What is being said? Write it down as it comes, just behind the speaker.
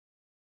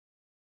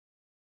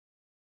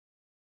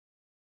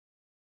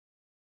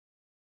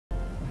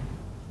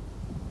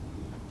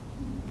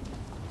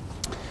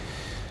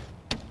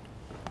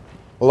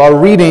Well, our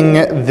reading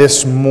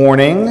this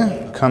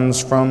morning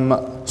comes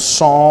from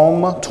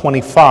Psalm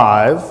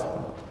 25.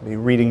 We'll be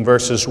reading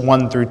verses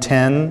 1 through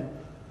 10.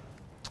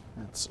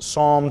 It's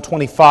Psalm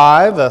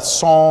 25, a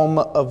psalm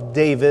of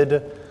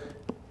David,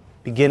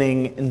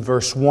 beginning in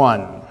verse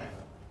 1.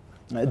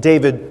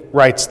 David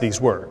writes these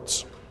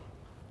words.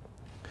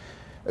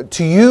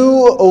 To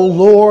you, O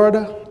Lord,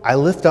 I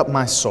lift up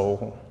my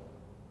soul.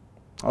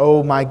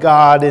 O my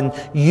God, in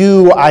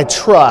you I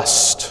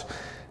trust.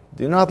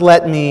 Do not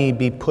let me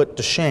be put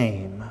to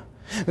shame.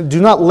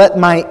 Do not let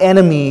my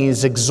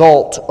enemies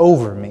exult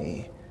over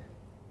me.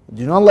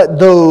 Do not let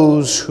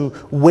those who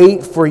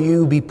wait for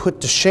you be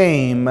put to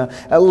shame.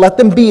 Let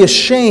them be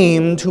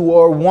ashamed who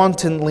are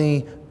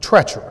wantonly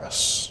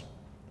treacherous.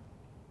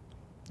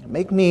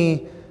 Make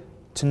me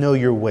to know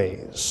your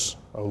ways,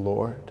 O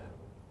Lord.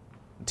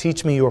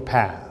 Teach me your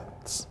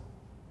paths.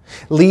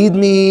 Lead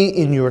me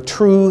in your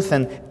truth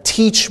and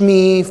teach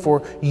me,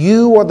 for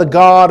you are the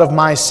God of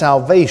my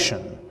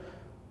salvation.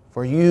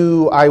 For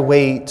you I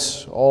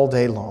wait all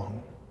day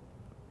long.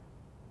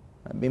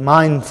 Be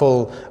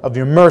mindful of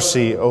your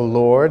mercy, O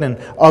Lord, and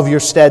of your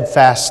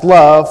steadfast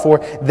love, for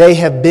they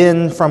have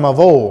been from of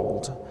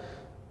old.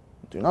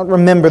 Do not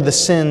remember the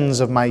sins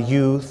of my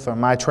youth or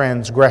my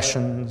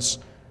transgressions.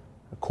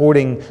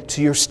 According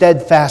to your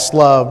steadfast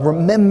love,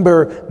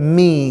 remember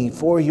me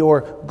for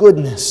your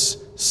goodness'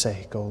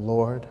 sake, O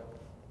Lord.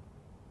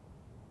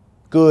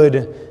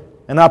 Good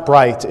and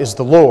upright is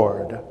the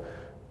Lord.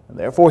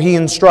 Therefore he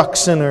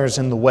instructs sinners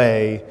in the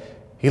way.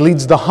 He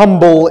leads the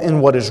humble in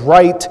what is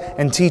right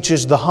and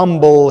teaches the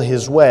humble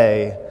his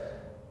way.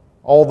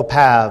 All the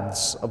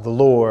paths of the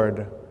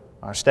Lord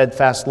are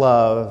steadfast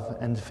love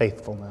and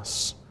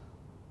faithfulness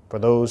for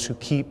those who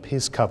keep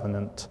his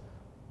covenant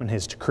and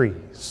his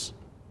decrees.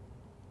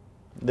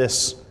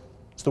 This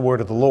is the word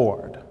of the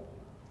Lord.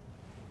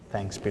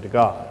 Thanks be to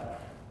God.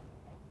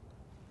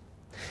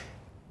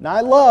 Now,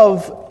 I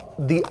love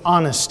the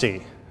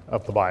honesty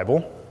of the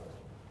Bible.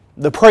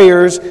 The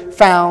prayers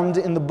found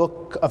in the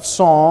book of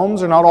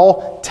Psalms are not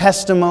all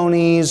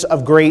testimonies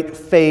of great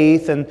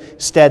faith and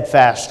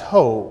steadfast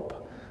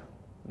hope.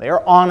 They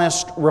are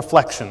honest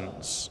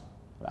reflections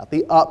about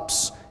the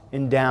ups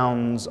and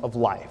downs of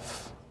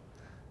life.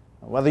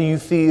 Whether you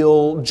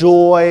feel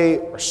joy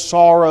or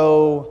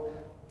sorrow,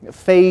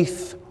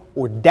 faith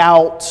or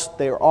doubt,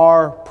 there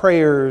are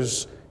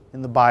prayers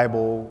in the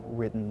Bible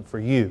written for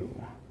you.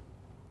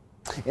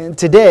 And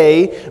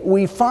today,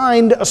 we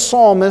find a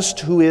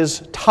psalmist who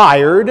is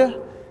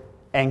tired,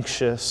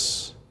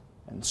 anxious,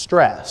 and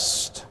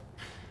stressed.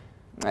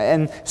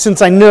 And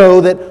since I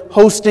know that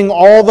hosting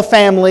all the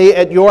family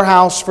at your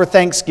house for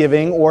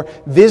Thanksgiving or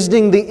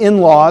visiting the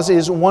in-laws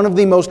is one of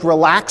the most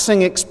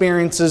relaxing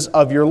experiences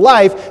of your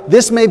life,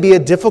 this may be a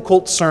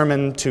difficult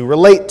sermon to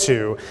relate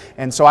to.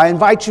 And so I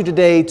invite you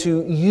today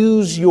to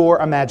use your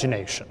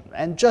imagination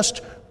and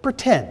just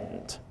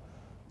pretend.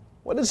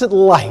 What is it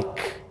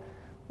like?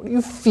 What do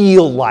you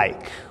feel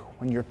like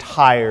when you're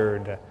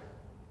tired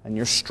and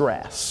you're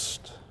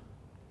stressed?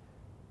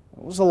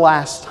 When was the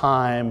last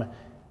time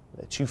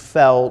that you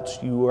felt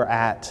you were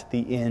at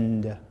the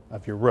end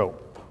of your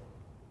rope?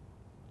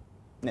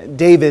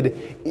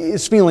 David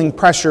is feeling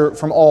pressure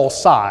from all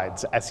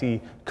sides as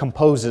he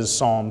composes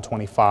Psalm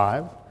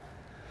 25.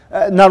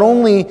 Not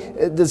only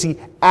does he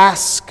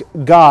ask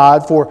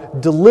God for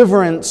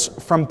deliverance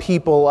from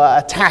people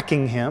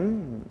attacking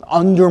him,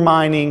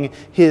 undermining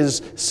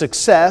his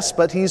success,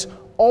 but he's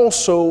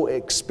also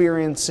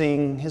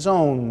experiencing his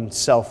own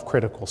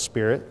self-critical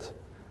spirit.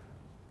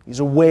 He's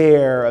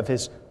aware of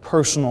his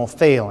personal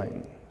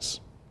failings.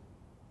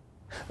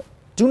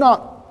 Do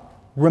not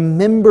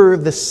remember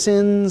the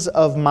sins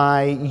of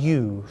my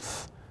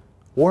youth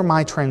or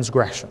my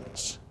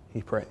transgressions,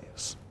 he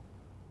prays.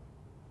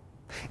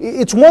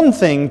 It's one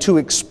thing to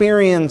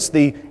experience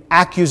the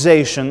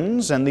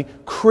accusations and the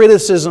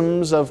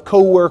criticisms of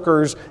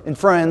coworkers and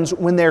friends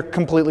when they're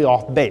completely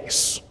off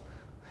base.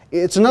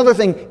 It's another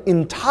thing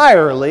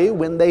entirely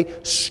when they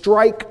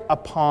strike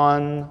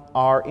upon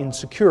our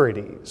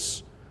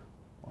insecurities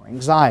or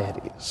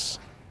anxieties.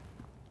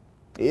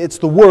 It's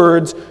the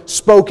words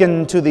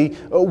spoken to the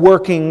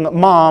working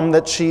mom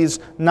that she's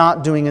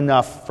not doing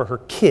enough for her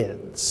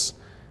kids.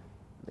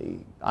 The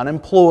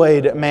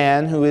unemployed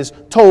man who is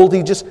told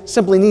he just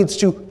simply needs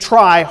to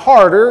try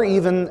harder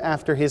even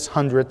after his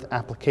 100th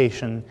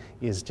application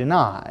is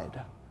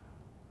denied.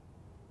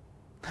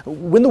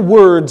 When the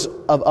words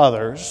of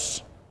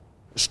others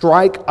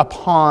strike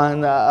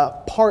upon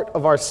a part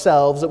of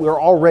ourselves that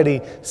we're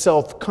already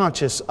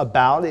self-conscious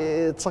about,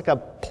 it's like a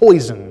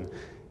poison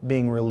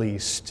being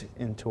released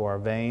into our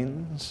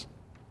veins.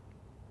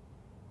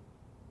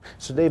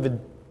 So David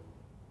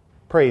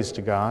prays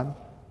to God.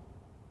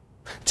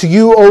 To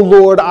you, O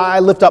Lord, I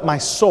lift up my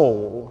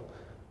soul.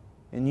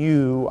 In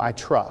you I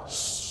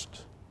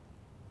trust.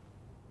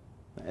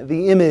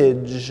 The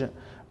image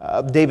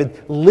of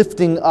David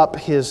lifting up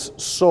his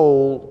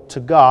soul to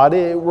God,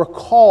 it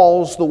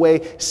recalls the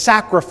way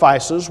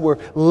sacrifices were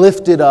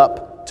lifted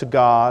up to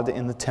God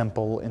in the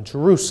temple in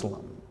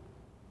Jerusalem.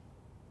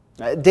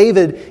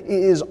 David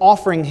is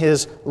offering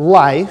his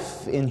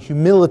life in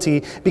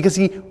humility because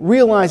he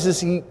realizes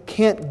he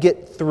can't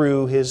get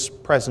through his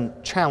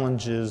present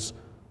challenges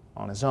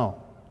on his own.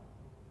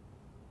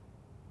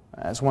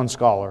 As one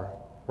scholar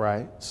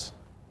writes,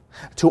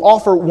 to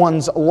offer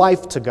one's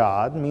life to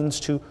God means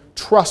to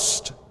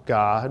trust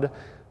God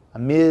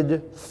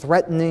amid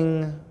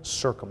threatening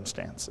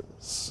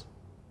circumstances.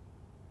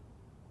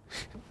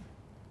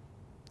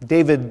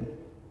 David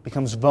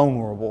becomes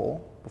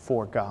vulnerable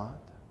before God,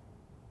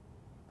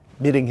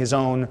 admitting his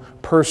own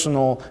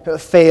personal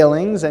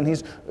failings, and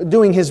he's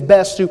doing his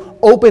best to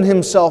open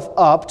himself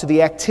up to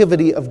the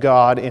activity of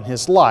God in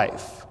his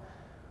life.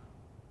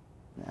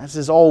 As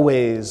is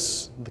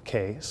always the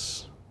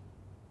case,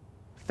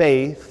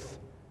 faith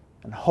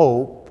and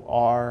hope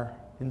are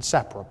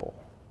inseparable.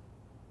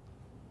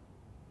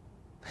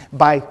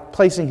 By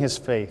placing his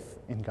faith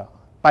in God,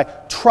 by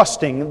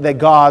trusting that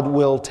God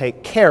will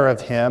take care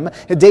of him,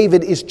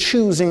 David is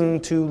choosing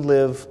to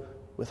live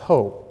with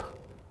hope.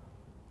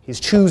 He's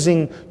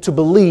choosing to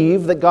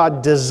believe that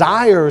God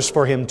desires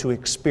for him to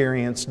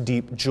experience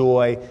deep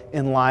joy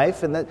in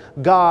life and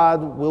that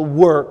God will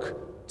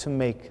work to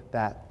make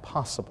that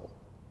possible.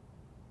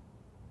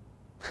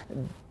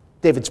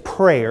 David's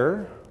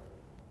prayer,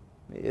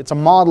 it's a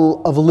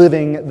model of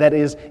living that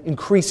is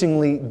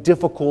increasingly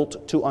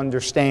difficult to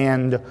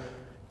understand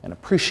and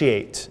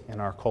appreciate in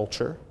our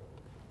culture.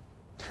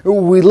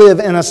 We live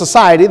in a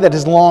society that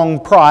has long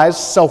prized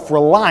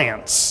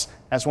self-reliance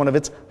as one of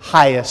its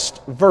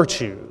highest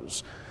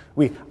virtues.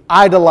 We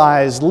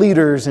idolize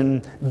leaders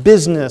in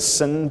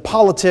business and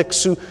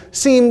politics who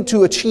seem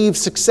to achieve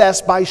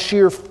success by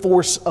sheer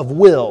force of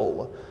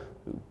will,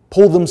 who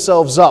pull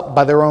themselves up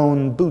by their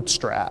own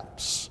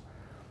bootstraps.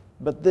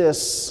 But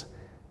this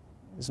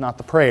is not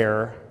the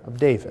prayer of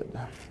David.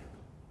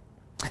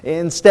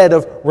 Instead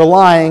of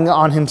relying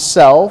on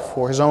himself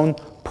or his own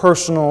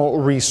personal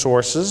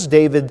resources,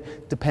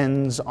 David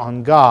depends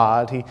on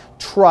God. He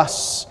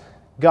trusts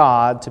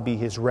God to be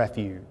his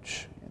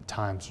refuge in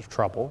times of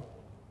trouble,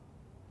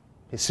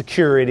 his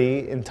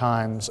security in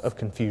times of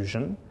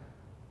confusion.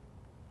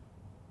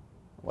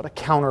 What a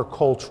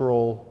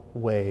countercultural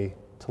way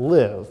to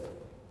live.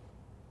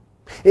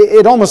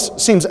 It almost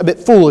seems a bit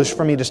foolish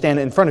for me to stand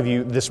in front of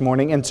you this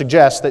morning and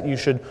suggest that you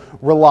should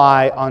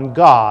rely on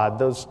God.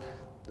 Those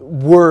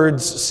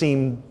words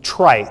seem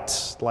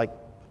trite, like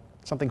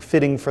something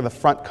fitting for the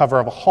front cover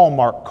of a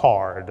Hallmark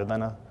card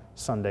than a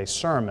Sunday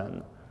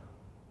sermon.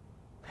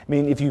 I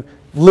mean, if you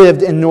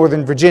lived in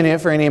Northern Virginia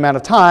for any amount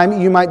of time,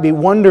 you might be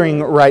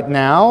wondering right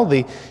now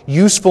the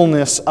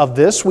usefulness of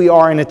this. We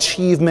are an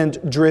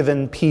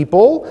achievement-driven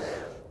people.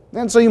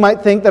 And so you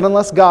might think that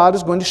unless God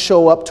is going to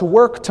show up to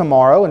work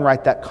tomorrow and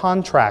write that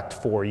contract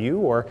for you,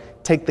 or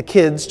take the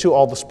kids to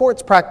all the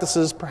sports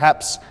practices,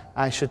 perhaps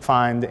I should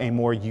find a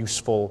more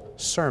useful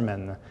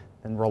sermon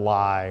than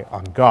rely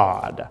on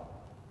God.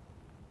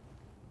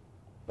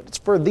 But it's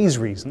for these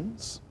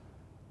reasons,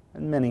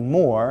 and many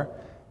more,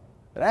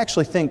 that I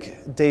actually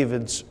think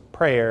David's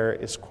prayer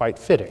is quite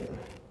fitting.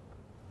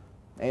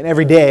 And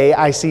every day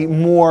I see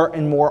more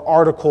and more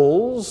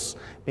articles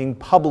being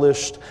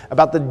published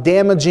about the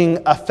damaging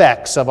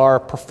effects of our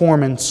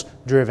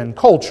performance-driven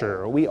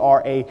culture. We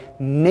are a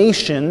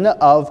nation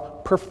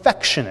of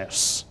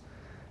perfectionists,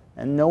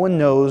 and no one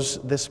knows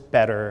this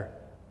better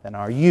than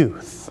our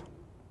youth.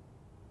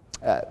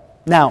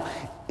 Now,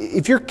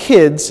 if your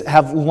kids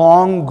have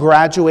long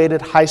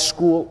graduated high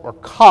school or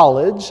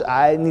college,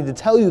 I need to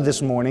tell you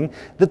this morning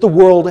that the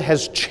world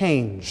has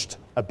changed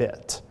a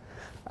bit.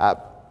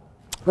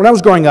 When I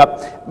was growing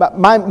up,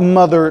 my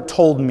mother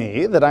told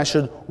me that I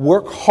should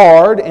work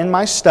hard in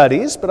my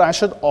studies, but I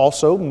should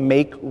also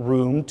make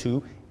room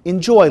to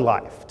enjoy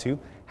life, to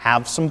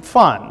have some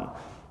fun.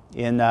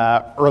 In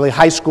early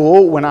high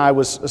school, when I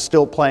was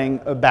still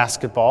playing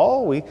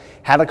basketball, we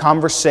had a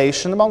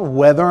conversation about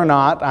whether or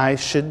not I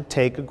should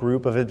take a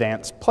group of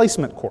advanced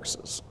placement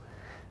courses.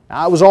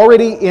 Now, I was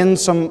already in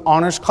some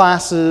honors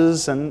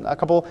classes and a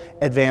couple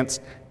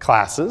advanced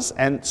classes,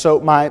 and so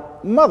my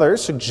mother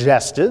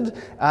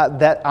suggested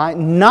that I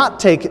not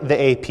take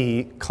the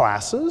AP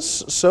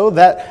classes so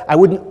that I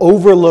wouldn't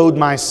overload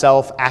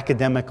myself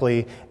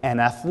academically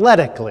and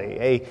athletically.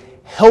 A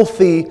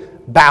healthy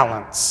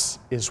balance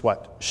is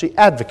what she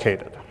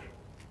advocated.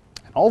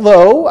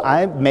 Although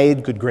I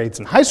made good grades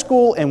in high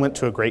school and went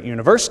to a great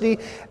university,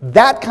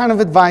 that kind of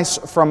advice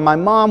from my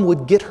mom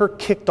would get her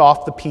kicked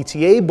off the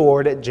PTA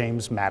board at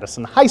James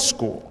Madison High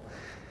School.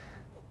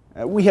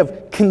 We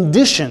have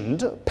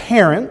conditioned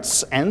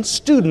parents and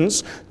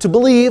students to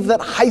believe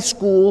that high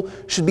school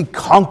should be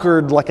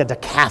conquered like a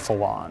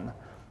decathlon.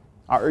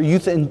 Our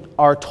youth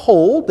are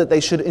told that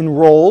they should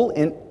enroll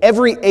in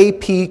every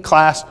AP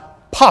class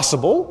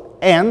possible,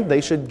 and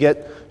they should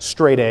get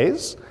straight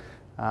A's.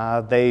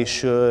 They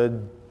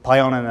should play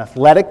on an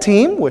athletic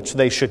team, which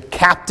they should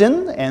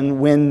captain and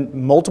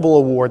win multiple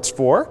awards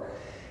for.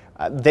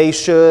 They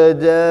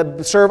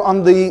should serve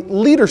on the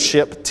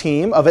leadership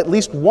team of at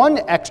least one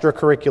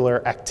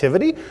extracurricular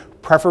activity,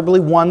 preferably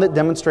one that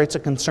demonstrates a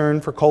concern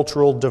for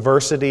cultural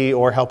diversity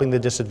or helping the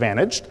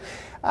disadvantaged.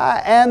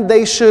 And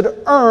they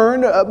should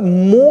earn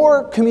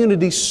more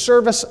community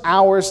service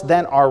hours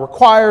than are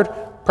required,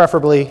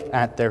 preferably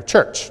at their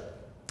church.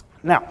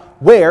 Now,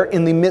 where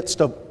in the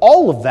midst of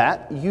all of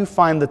that you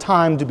find the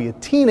time to be a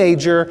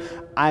teenager,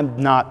 I'm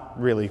not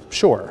really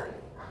sure.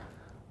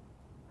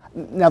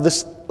 Now,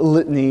 this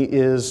litany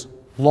is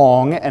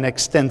long and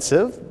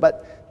extensive,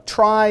 but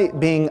try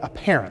being a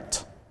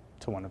parent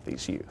to one of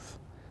these youth.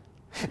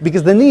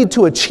 Because the need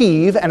to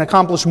achieve and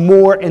accomplish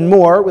more and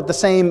more with the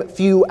same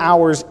few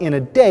hours in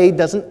a day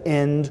doesn't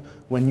end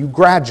when you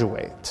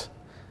graduate.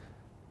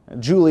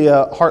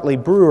 Julia Hartley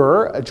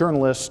Brewer, a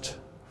journalist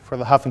for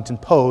the Huffington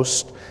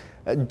Post,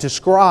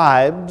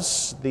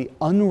 describes the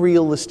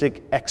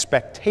unrealistic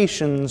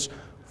expectations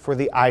for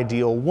the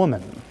ideal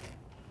woman.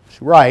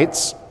 She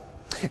writes,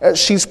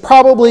 "She's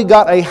probably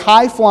got a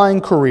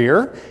high-flying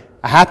career,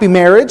 a happy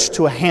marriage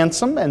to a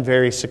handsome and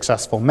very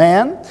successful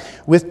man,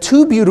 with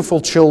 2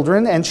 beautiful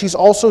children, and she's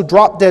also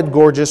drop-dead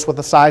gorgeous with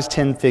a size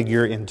 10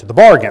 figure into the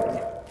bargain.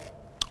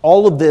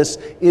 All of this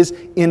is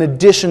in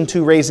addition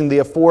to raising the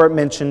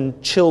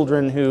aforementioned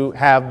children who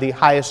have the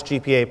highest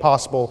GPA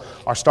possible,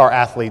 are star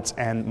athletes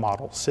and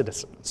model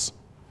citizens."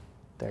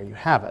 There you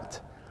have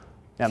it.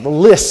 Now, the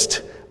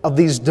list of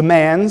these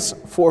demands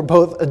for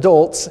both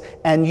adults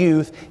and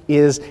youth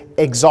is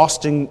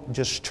exhausting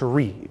just to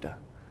read,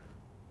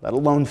 let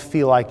alone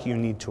feel like you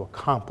need to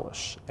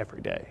accomplish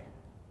every day.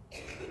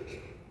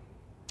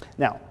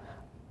 Now,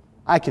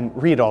 I can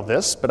read all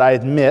this, but I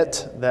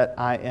admit that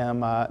I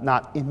am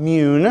not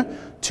immune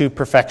to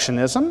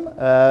perfectionism.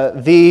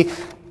 The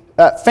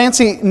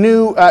fancy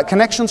new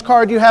connections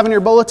card you have in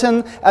your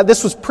bulletin,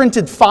 this was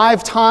printed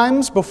 5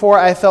 times before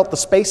I felt the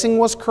spacing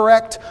was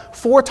correct,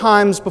 4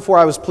 times before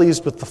I was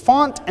pleased with the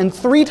font, and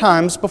 3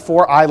 times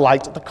before I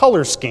liked the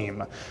color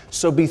scheme.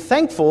 So be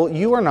thankful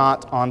you are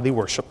not on the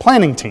worship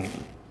planning team.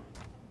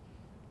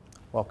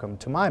 Welcome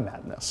to my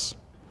madness.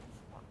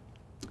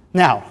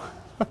 Now,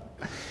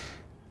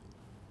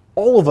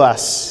 all of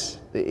us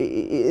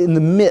in the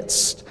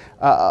midst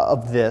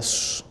of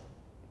this,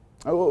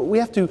 we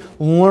have to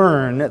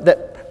learn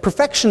that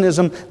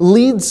perfectionism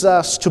leads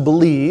us to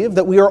believe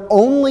that we are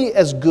only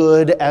as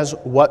good as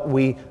what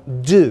we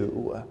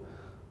do.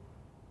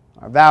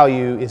 Our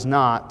value is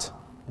not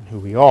in who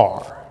we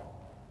are.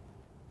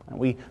 And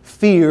we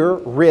fear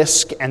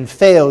risk and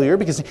failure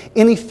because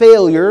any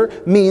failure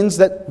means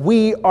that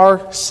we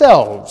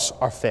ourselves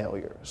are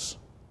failures.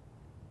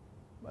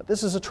 But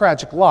this is a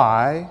tragic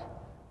lie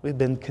we've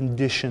been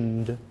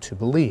conditioned to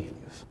believe.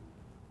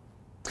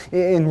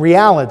 In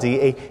reality,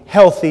 a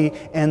healthy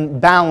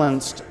and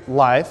balanced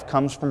life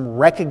comes from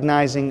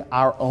recognizing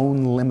our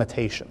own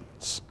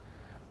limitations.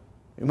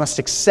 We must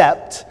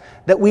accept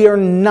that we are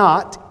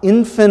not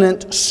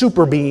infinite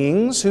super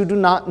beings who do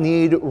not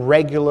need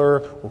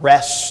regular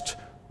rest,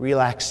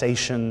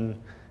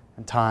 relaxation,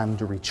 and time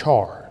to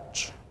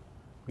recharge.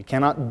 We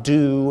cannot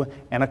do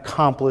and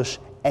accomplish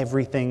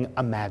everything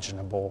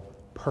imaginable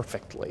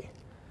perfectly.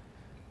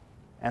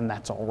 And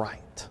that's all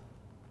right.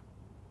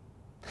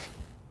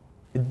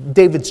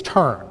 David's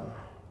turn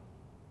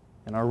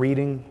in our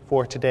reading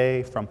for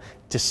today from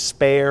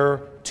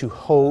despair to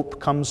hope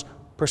comes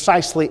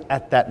precisely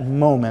at that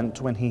moment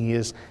when he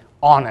is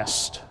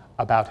honest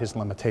about his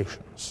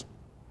limitations.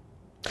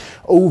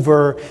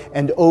 Over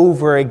and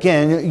over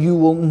again, you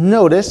will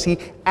notice he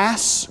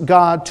asks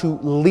God to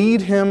lead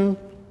him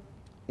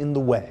in the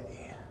way.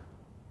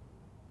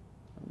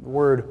 The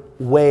word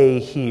way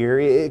here,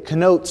 it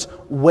connotes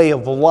way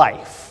of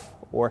life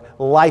or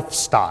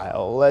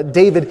lifestyle.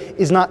 David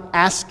is not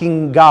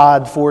asking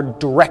God for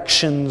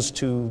directions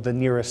to the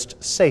nearest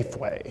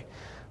Safeway.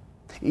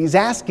 He's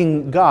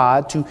asking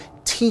God to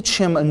teach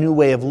him a new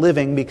way of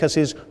living because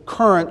his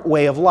current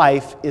way of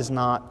life is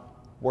not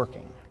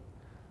working.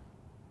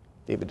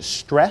 David is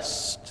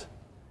stressed,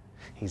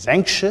 he's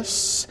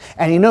anxious,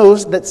 and he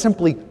knows that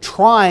simply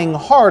trying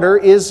harder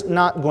is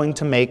not going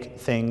to make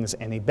things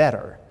any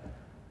better.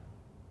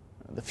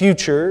 The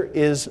future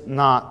is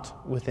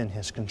not within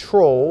his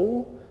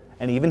control,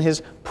 and even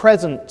his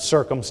present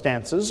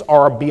circumstances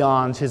are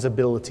beyond his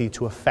ability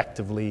to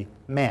effectively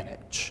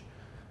manage.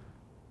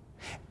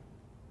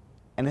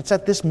 And it's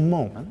at this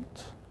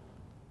moment,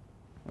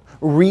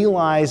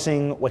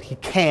 realizing what he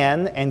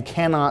can and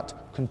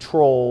cannot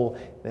control,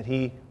 that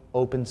he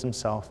opens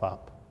himself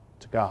up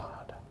to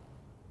God.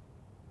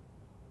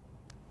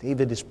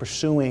 David is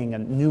pursuing a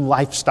new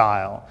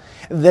lifestyle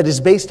that is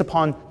based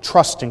upon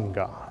trusting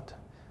God.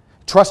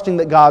 Trusting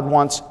that God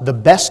wants the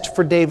best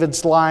for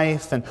David's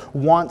life and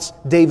wants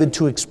David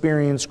to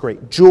experience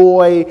great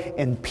joy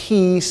and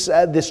peace.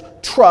 This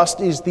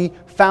trust is the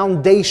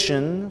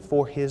foundation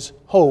for his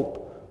hope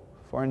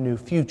for a new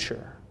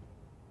future.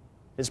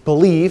 His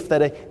belief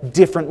that a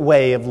different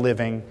way of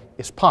living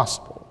is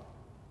possible.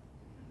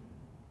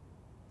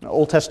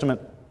 Old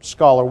Testament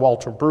scholar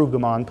Walter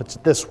Brueggemann puts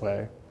it this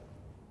way: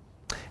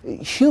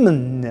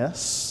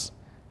 humanness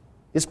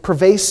is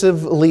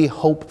pervasively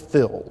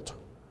hope-filled,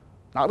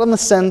 not in the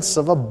sense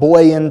of a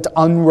buoyant,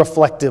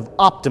 unreflective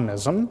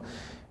optimism,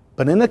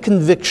 but in a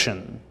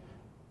conviction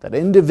that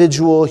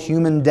individual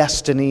human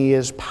destiny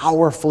is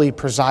powerfully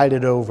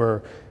presided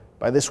over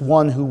by this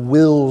one who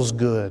wills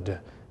good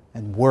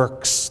and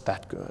works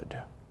that good.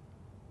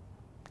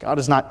 God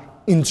is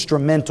not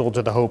instrumental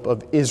to the hope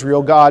of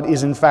Israel. God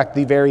is, in fact,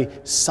 the very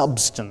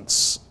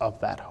substance of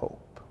that hope.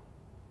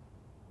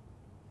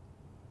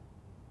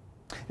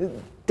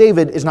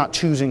 David is not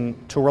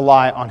choosing to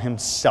rely on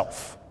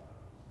himself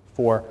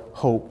for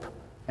hope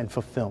and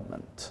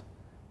fulfillment.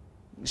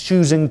 He's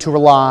choosing to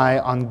rely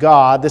on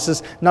God. This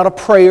is not a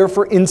prayer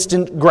for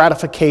instant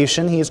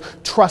gratification. He is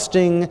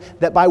trusting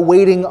that by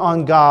waiting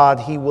on God,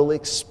 he will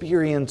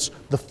experience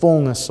the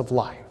fullness of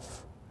life.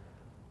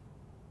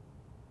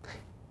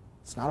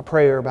 It's not a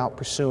prayer about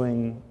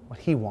pursuing what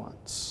he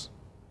wants,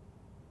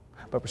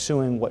 but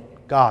pursuing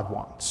what God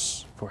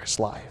wants for his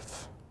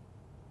life.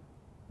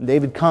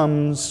 David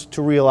comes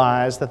to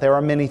realize that there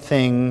are many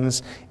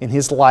things in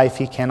his life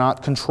he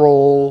cannot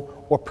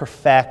control or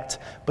perfect,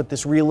 but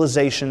this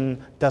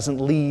realization doesn't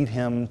lead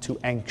him to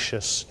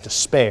anxious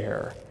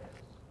despair.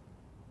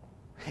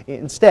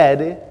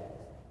 Instead,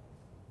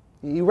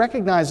 he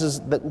recognizes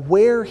that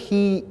where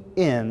he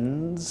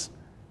ends,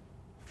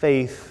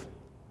 faith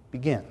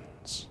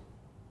begins.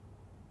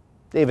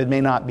 David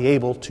may not be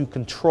able to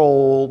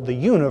control the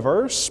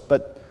universe,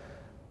 but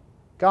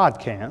God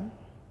can.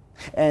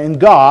 And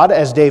God,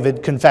 as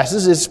David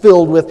confesses, is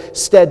filled with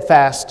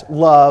steadfast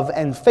love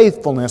and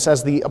faithfulness.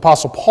 As the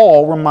Apostle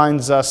Paul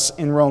reminds us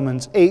in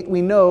Romans 8,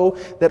 we know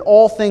that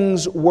all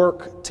things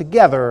work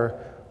together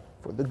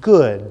for the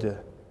good,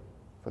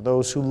 for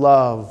those who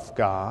love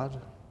God,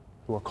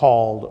 who are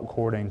called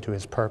according to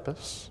his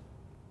purpose.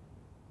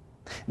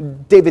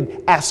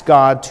 David asked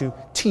God to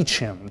teach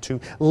him, to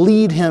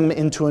lead him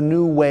into a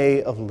new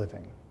way of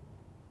living.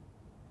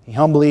 He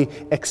humbly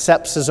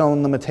accepts his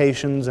own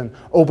limitations and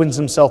opens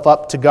himself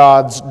up to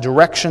God's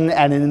direction,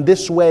 and in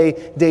this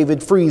way,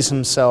 David frees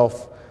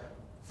himself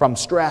from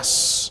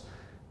stress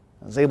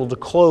and is able to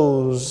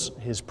close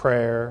his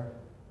prayer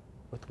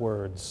with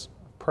words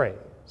of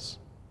praise.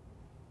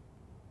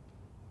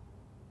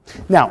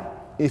 Now,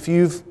 if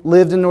you've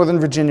lived in Northern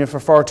Virginia for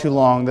far too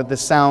long, that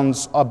this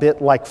sounds a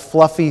bit like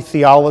fluffy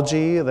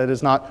theology that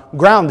is not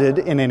grounded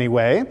in any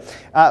way,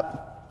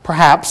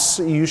 perhaps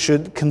you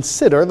should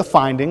consider the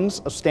findings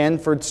of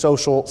Stanford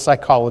social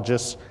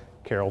psychologist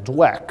Carol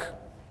Dweck.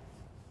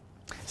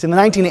 So in the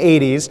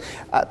 1980s,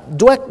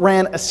 Dweck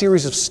ran a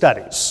series of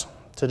studies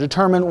to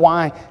determine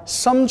why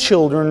some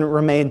children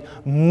remain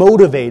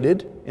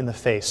motivated in the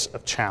face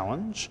of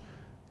challenge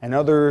and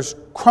others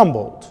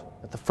crumbled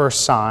at the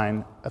first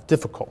sign of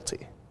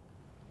difficulty.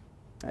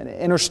 And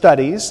in her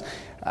studies,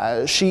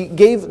 she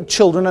gave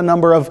children a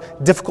number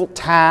of difficult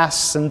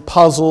tasks and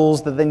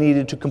puzzles that they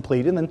needed to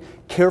complete, and then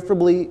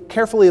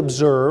carefully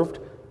observed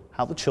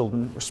how the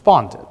children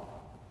responded.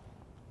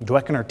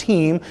 Dweck and her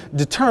team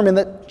determined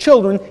that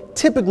children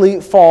typically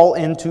fall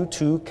into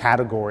two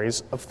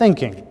categories of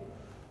thinking.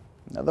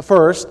 Now, the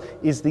first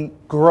is the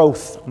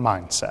growth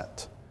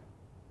mindset,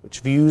 which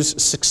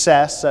views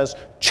success as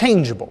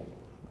changeable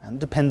and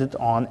dependent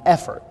on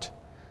effort.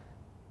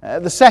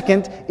 The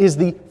second is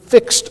the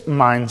fixed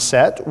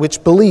mindset,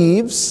 which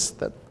believes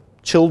that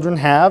children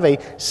have a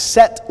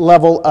set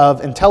level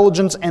of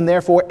intelligence and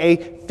therefore a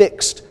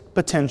fixed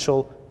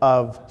potential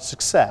of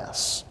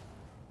success.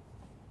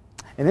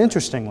 And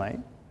interestingly,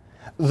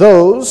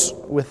 those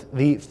with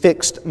the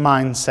fixed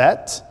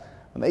mindset,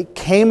 when they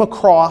came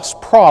across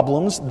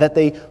problems that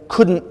they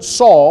couldn't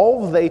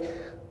solve, they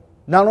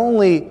not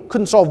only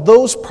couldn't solve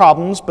those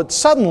problems, but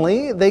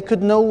suddenly they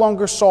could no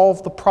longer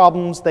solve the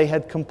problems they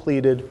had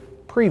completed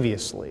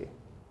previously.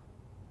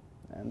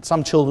 And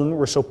some children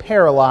were so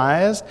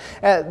paralyzed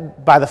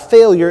by the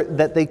failure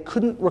that they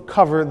couldn't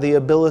recover the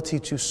ability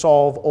to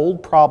solve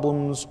old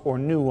problems or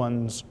new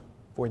ones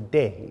for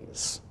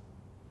days.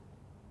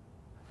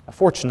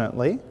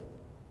 Fortunately,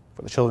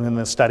 for the children in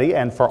this study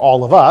and for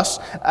all of us,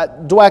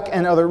 Dweck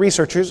and other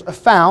researchers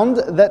found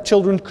that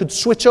children could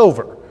switch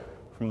over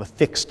from the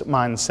fixed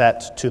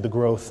mindset to the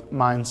growth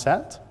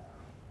mindset.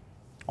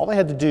 All they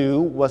had to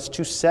do was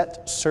to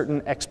set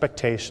certain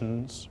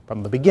expectations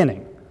from the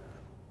beginning.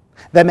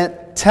 That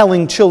meant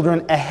telling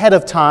children ahead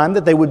of time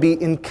that they would be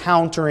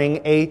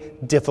encountering a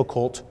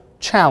difficult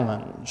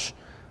challenge.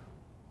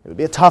 It would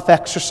be a tough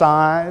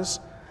exercise.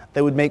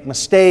 They would make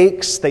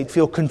mistakes. They'd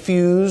feel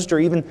confused or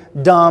even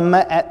dumb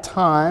at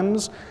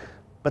times,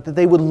 but that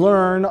they would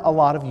learn a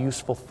lot of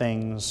useful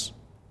things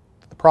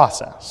through the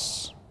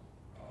process.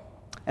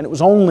 And it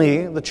was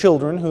only the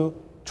children who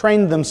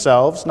trained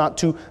themselves not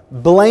to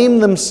blame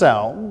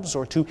themselves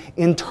or to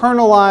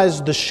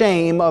internalize the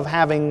shame of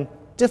having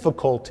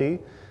difficulty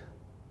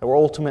that were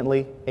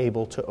ultimately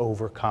able to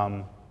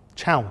overcome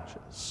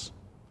challenges.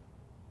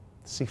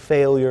 See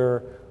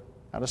failure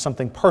not as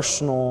something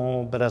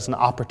personal, but as an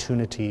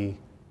opportunity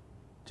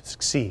to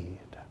succeed.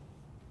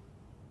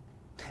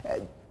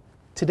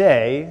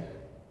 Today,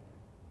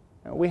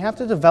 We have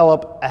to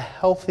develop a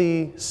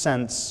healthy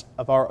sense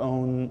of our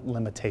own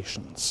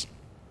limitations.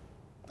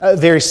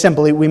 Very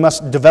simply, we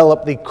must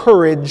develop the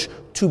courage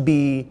to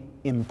be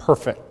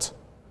imperfect,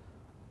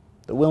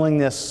 the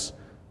willingness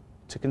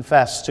to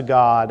confess to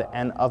God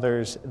and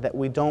others that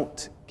we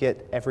don't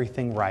get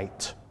everything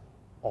right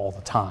all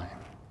the time,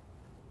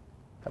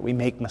 that we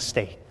make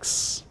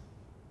mistakes.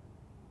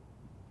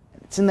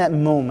 It's in that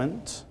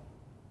moment,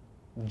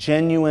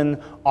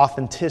 genuine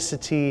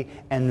authenticity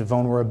and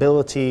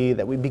vulnerability,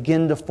 that we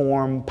begin to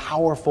form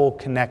powerful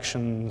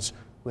connections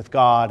with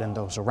God and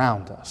those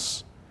around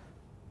us.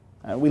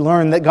 We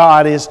learn that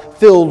God is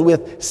filled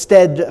with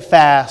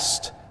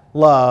steadfast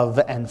love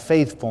and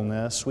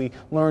faithfulness. We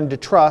learn to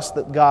trust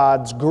that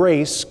God's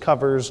grace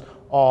covers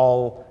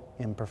all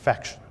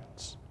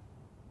imperfections,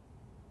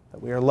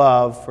 that we are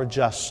loved for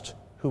just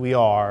who we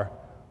are.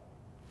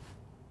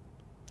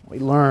 We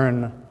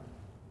learn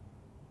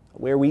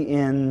where we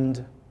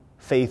end,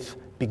 faith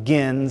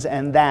begins,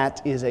 and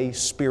that is a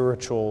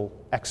spiritual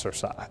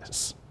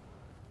exercise.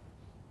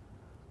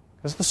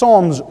 As the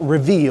Psalms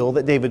reveal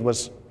that David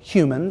was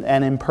human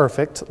and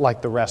imperfect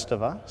like the rest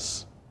of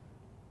us,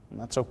 and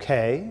that's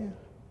okay.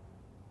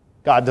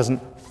 God doesn't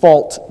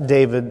fault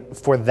David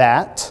for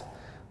that.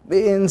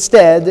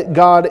 Instead,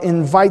 God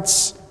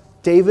invites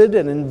David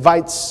and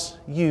invites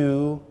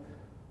you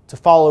to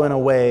follow in a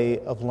way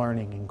of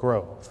learning and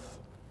growth.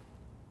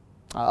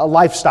 A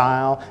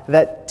lifestyle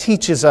that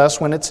teaches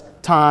us when it's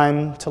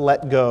time to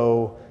let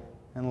go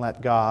and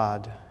let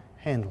God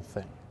handle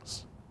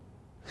things.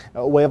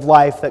 A way of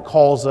life that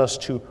calls us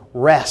to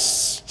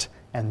rest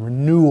and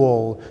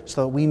renewal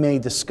so that we may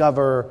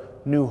discover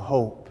new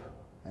hope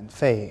and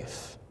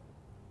faith.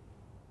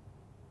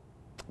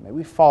 May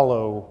we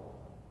follow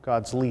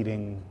God's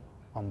leading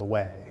on the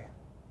way.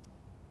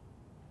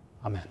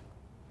 Amen.